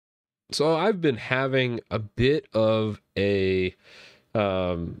So I've been having a bit of a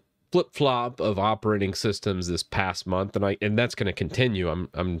flip-flop of operating systems this past month, and that's going to continue.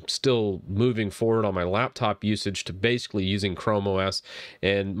 I'm still moving forward on my laptop usage to basically using Chrome OS,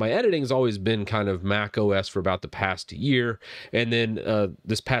 and my editing's always been kind of Mac OS for about the past year. And then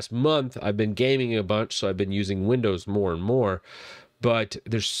this past month, I've been gaming a bunch, so I've been using Windows more and more. But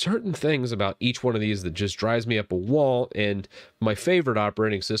there's certain things about each one of these that just drives me up a wall. And my favorite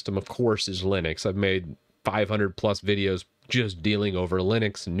operating system, of course, is Linux. I've made 500 plus videos just dealing over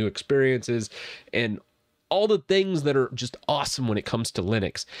Linux and new experiences and all the things that are just awesome when it comes to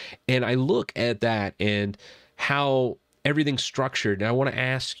Linux. And I look at that and how everything's structured. And I want to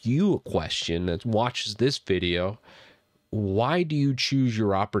ask you a question that watches this video. Why do you choose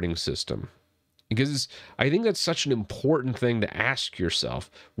your operating system? Because I think that's such an important thing to ask yourself.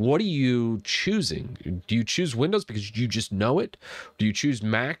 What are you choosing? Do you choose Windows because you just know it? Do you choose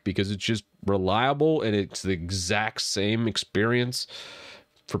Mac because it's just reliable and it's the exact same experience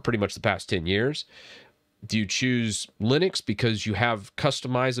for pretty much the past 10 years? Do you choose Linux because you have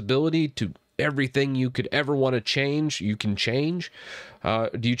customizability to everything you could ever want to change, you can change? Do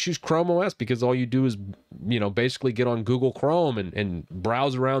you choose Chrome OS because all you do is, basically get on Google Chrome and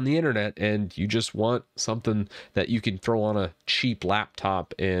browse around the internet, and you just want something that you can throw on a cheap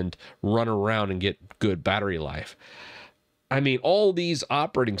laptop and run around and get good battery life? I mean, all these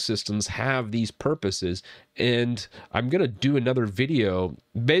operating systems have these purposes, and I'm going to do another video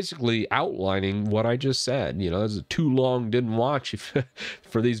basically outlining what I just said. This is too long, didn't watch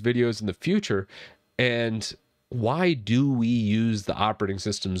for these videos in the future. And why do we use the operating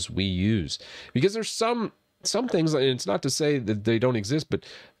systems we use? Because there's some things, and it's not to say that they don't exist, but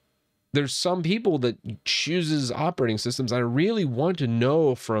there's some people that chooses operating systems. I really want to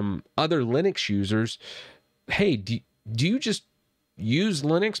know from other Linux users, hey, do you just use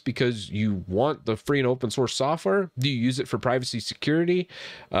Linux because you want the free and open source software? Do you use it for privacy, security?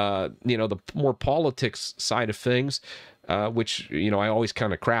 The more politics side of things, which, I always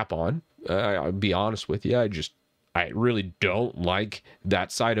kind of crap on. I'll be honest with you. I really don't like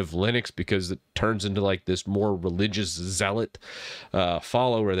that side of Linux because it turns into like this more religious zealot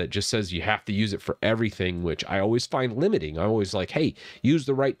follower that just says you have to use it for everything, which I always find limiting. I always like, hey, use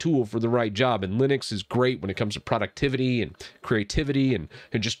the right tool for the right job. And Linux is great when it comes to productivity and creativity and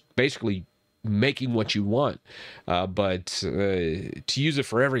just basically making what you want. But to use it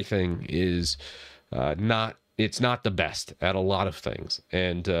for everything is it's not the best at a lot of things.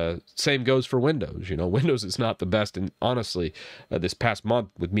 And same goes for Windows. Windows is not the best. And honestly, this past month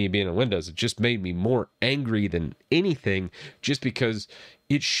with me being on Windows, it just made me more angry than anything, just because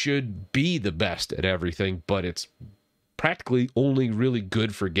it should be the best at everything, but it's practically only really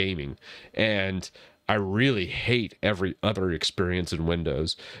good for gaming. And I really hate every other experience in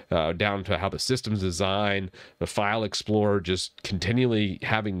Windows, down to how the system's designed, the file explorer just continually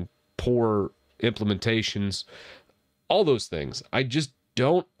having poor implementations, all those things. I just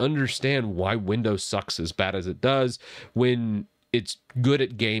don't understand why Windows sucks as bad as it does when it's good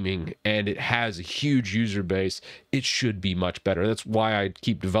at gaming and it has a huge user base. It should be much better. That's why I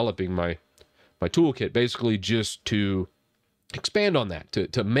keep developing my toolkit, basically just to expand on that,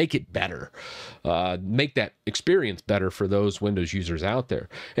 to make it better, make that experience better for those Windows users out there.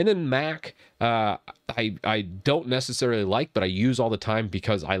 And then Mac, I don't necessarily like, but I use all the time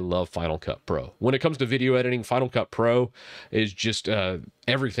because I love Final Cut Pro. When it comes to video editing, Final Cut Pro is just,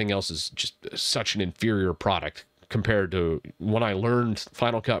 everything else is just such an inferior product compared to when I learned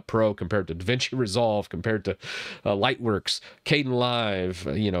Final Cut Pro, compared to DaVinci Resolve, compared to Lightworks, Kdenlive,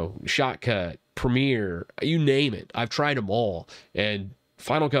 Shotcut, Premiere, you name it. I've tried them all, and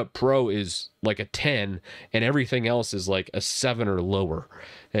Final Cut Pro is like a 10, and everything else is like a 7 or lower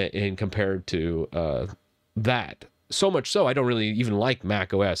in compared to that. So much so, I don't really even like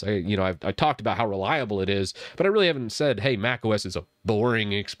Mac OS. I talked about how reliable it is, but I really haven't said, hey, Mac OS is a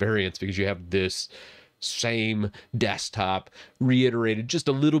boring experience because you have this same desktop reiterated just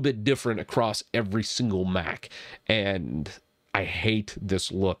a little bit different across every single Mac. And I hate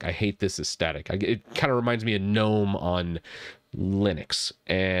this look. I hate this aesthetic. It kind of reminds me of GNOME on Linux,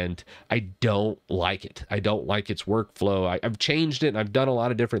 and I don't like it. I don't like its workflow. I've changed it, and I've done a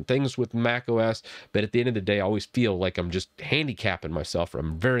lot of different things with Mac OS, but at the end of the day, I always feel like I'm just handicapping myself, or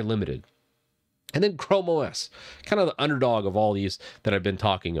I'm very limited. And then Chrome OS, kind of the underdog of all these that I've been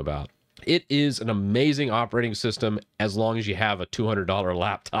talking about. It is an amazing operating system as long as you have a $200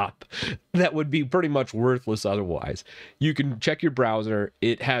 laptop that would be pretty much worthless otherwise. You can check your browser.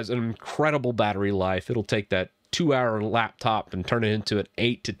 It has an incredible battery life. It'll take that 2-hour laptop and turn it into an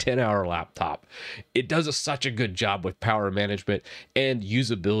 8 to 10-hour laptop. It does such a good job with power management and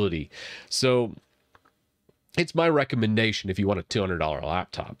usability. So it's my recommendation if you want a $200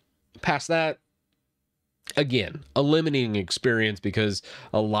 laptop. Past that, again, a limiting experience because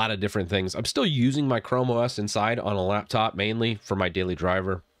a lot of different things. I'm still using my Chrome OS inside on a laptop, mainly for my daily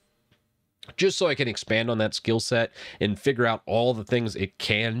driver, just so I can expand on that skill set and figure out all the things it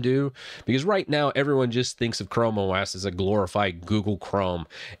can do. Because right now, everyone just thinks of Chrome OS as a glorified Google Chrome.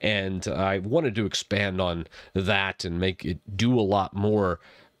 And I wanted to expand on that and make it do a lot more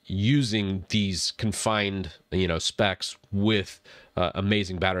using these confined, specs with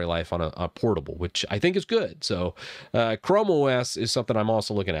amazing battery life on a portable, which I think is good. So Chrome OS is something I'm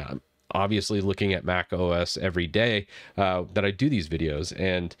also looking at. I'm obviously looking at Mac OS every day that I do these videos,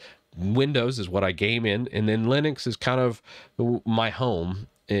 and Windows is what I game in, and then Linux is kind of my home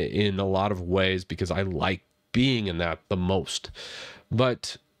in a lot of ways because I like being in that the most.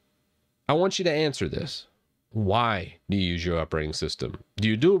 But I want you to answer this. Why do you use your operating system? Do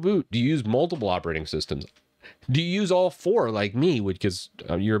you do a boot? Do you use multiple operating systems? Do you use all four like me, because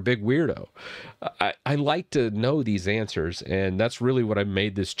you're a big weirdo? I like to know these answers, and that's really what I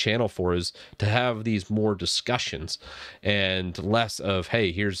made this channel for, is to have these more discussions and less of,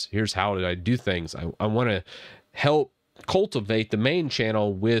 hey, here's how did I do things. I want to help cultivate the main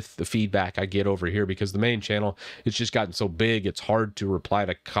channel with the feedback I get over here, because the main channel, it's just gotten so big, it's hard to reply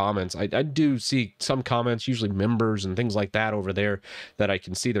to comments. I do see some comments, usually members and things like that over there, that I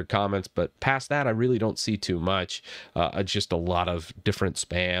can see their comments, but past that I really don't see too much. Just a lot of different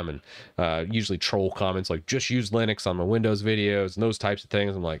spam and usually troll comments like, just use Linux on my Windows videos and those types of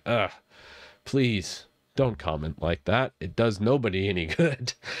things. I'm like, please don't comment like that. It does nobody any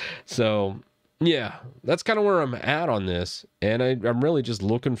good. So yeah, that's kind of where I'm at on this. And I'm really just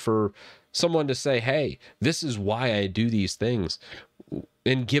looking for someone to say, hey, this is why I do these things,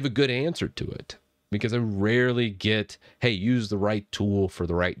 and give a good answer to it. Because I rarely get, hey, use the right tool for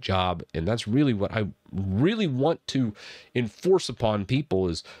the right job. And that's really what I really want to enforce upon people,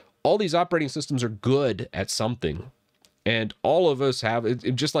 is all these operating systems are good at something. And all of us have,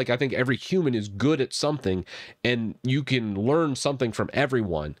 just like I think every human is good at something, and you can learn something from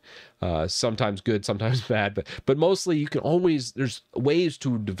everyone. Sometimes good, sometimes bad, but mostly you can always, there's ways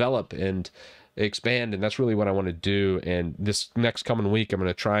to develop and expand, and that's really what I want to do. And this next coming week, I'm going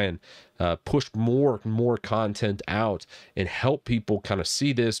to try and push more content out and help people kind of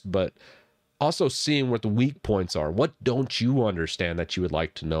see this, but also seeing what the weak points are. What don't you understand that you would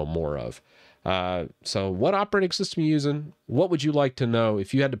like to know more of? So what operating system are you using? What would you like to know?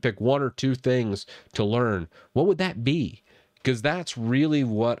 If you had to pick one or two things to learn, what would that be? Because that's really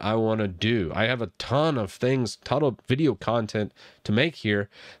what I want to do. I have a ton of things, ton of video content to make here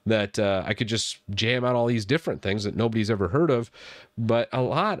that I could just jam out all these different things that nobody's ever heard of. But a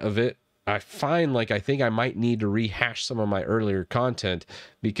lot of it, I find like I think I might need to rehash some of my earlier content,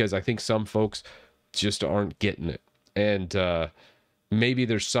 because I think some folks just aren't getting it. And maybe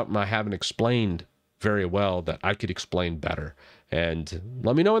there's something I haven't explained very well that I could explain better. And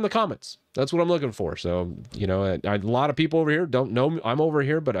let me know in the comments. That's what I'm looking for. So, a lot of people over here don't know I'm over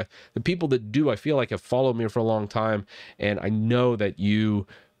here, but the people that do, I feel like have followed me for a long time. And I know that you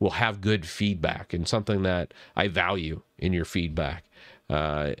will have good feedback, and something that I value in your feedback.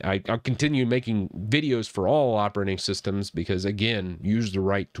 I'll continue making videos for all operating systems because, again, use the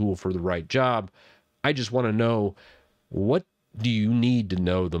right tool for the right job. I just want to know, what do you need to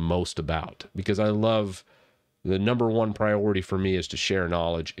know the most about? Because I love, the number one priority for me is to share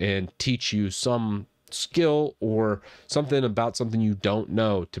knowledge and teach you some skill or something about something you don't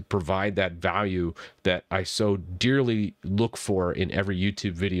know, to provide that value that I so dearly look for in every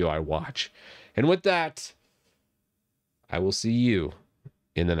YouTube video I watch. And with that, I will see you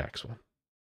in the next one.